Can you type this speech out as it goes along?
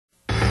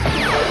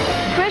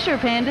pressure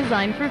pan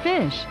designed for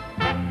fish.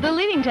 The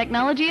leading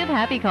technology of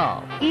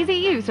Happycall. Easy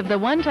use of the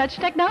one-touch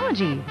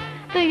technology.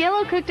 The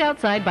yellow cooked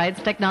outside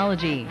bites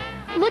technology.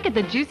 Look at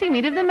the juicy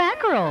meat of the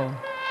mackerel.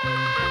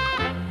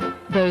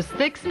 Those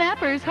thick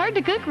snappers, hard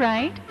to cook,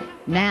 right?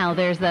 Now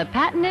there's the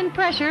patented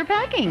pressure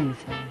packings.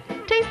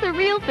 Taste the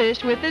real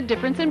fish with the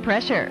difference in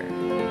pressure.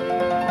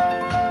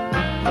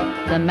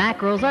 The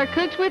mackerels are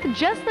cooked with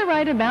just the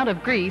right amount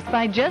of grease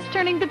by just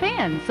turning the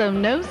pan, so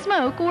no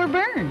smoke or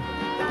burn.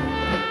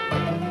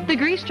 The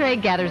grease tray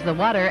gathers the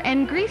water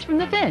and grease from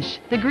the fish.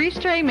 The grease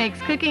tray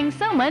makes cooking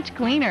so much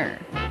cleaner.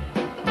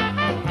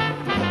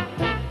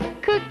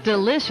 Cook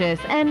delicious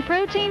and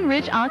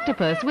protein-rich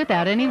octopus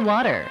without any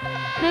water.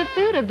 The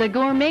food of the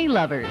gourmet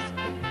lovers.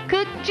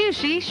 Cook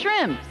juicy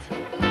shrimps.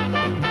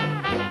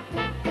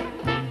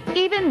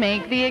 Even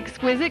make the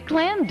exquisite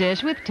clam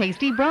dish with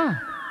tasty broth.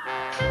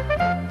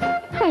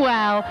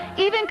 Wow,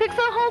 even cooks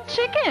a whole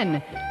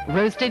chicken.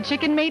 Roasted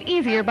chicken made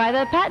easier by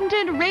the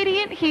patented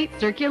radiant heat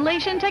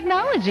circulation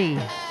technology.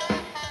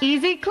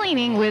 Easy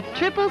cleaning with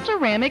triple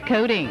ceramic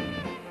coating.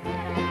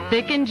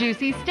 Thick and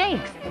juicy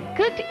steaks,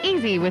 cooked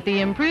easy with the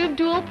improved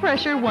dual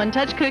pressure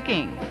one-touch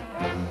cooking.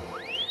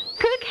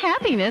 Cook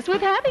happiness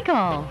with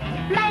Happycall.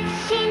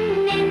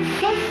 맛있는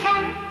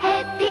세상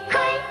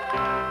Happycall.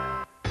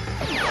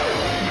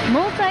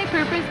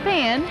 Multi-purpose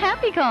pan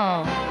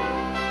Happycall.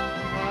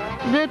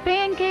 The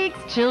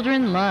pancakes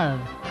children love,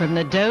 from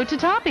the dough to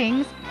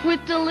toppings,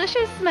 with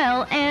delicious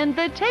smell and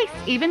the taste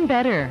even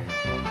better.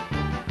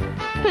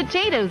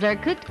 Potatoes are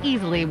cooked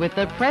easily with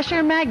the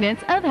pressure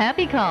magnets of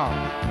Happycall.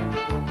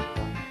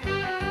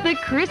 The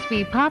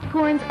crispy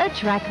popcorns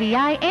attract the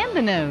eye and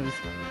the nose.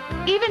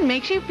 Even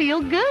makes you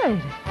feel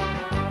good.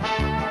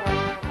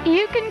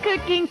 You can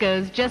cook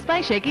Ginkgos just by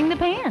shaking the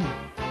pan.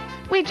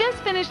 We just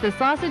finished the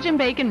sausage and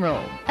bacon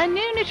roll, a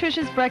new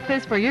nutritious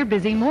breakfast for your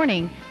busy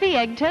morning, the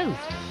egg toast.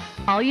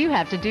 All you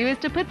have to do is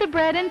to put the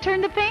bread and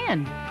turn the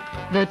pan.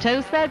 The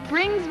toast that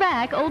brings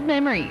back old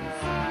memories.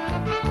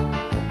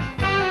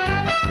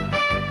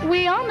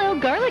 We all know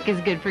garlic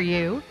is good for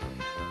you.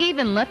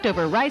 Even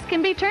leftover rice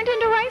can be turned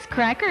into rice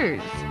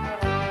crackers.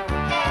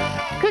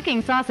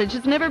 Cooking sausage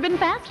has never been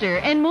faster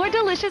and more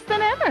delicious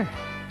than ever.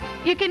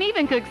 You can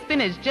even cook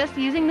spinach just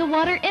using the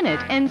water in it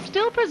and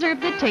still preserve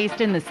the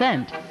taste and the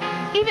scent.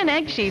 Even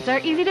egg sheets are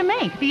easy to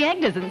make. The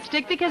egg doesn't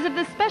stick because of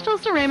the special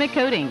ceramic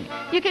coating.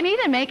 You can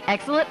even make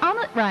excellent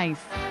omelet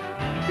rice.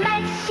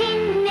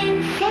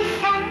 맛있는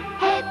세상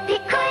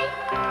Happycall.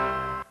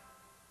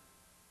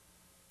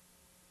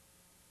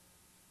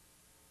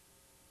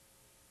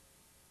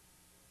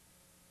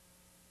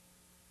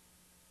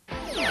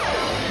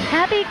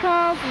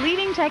 Happycall's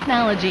leading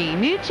technology,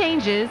 new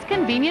changes,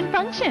 convenient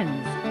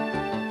functions.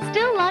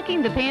 Still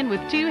locking the pan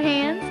with two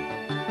hands?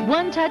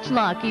 One-touch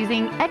lock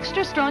using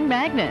extra strong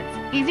magnets,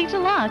 easy to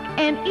lock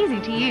and easy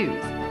to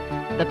use.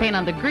 The pan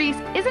on the grease,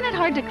 isn't it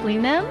hard to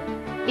clean them?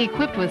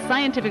 Equipped with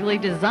scientifically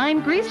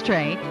designed grease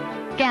tray,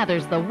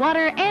 gathers the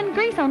water and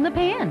grease on the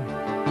pan,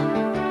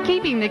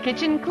 keeping the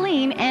kitchen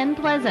clean and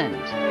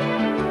pleasant.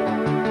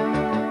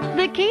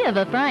 The key of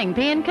a frying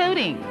pan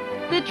coating,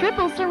 the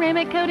triple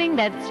ceramic coating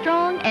that's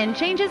strong and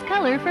changes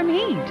color from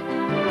heat.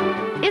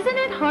 Isn't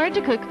it hard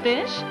to cook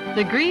fish?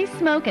 The grease,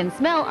 smoke, and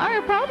smell are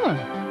a problem.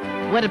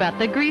 What about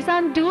the grease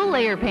on dual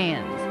layer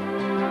pans?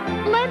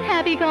 Let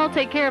Happycall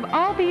take care of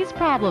all these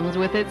problems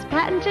with its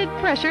patented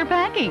pressure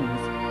packings.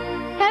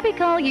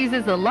 Happycall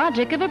uses the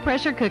logic of a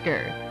pressure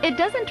cooker. It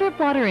doesn't drip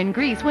water and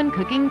grease when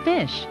cooking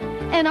fish,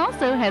 and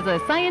also has a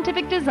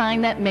scientific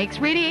design that makes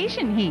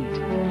radiation heat.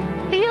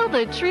 Feel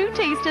the true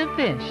taste of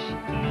fish.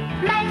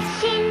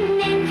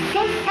 맛있는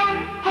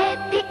세상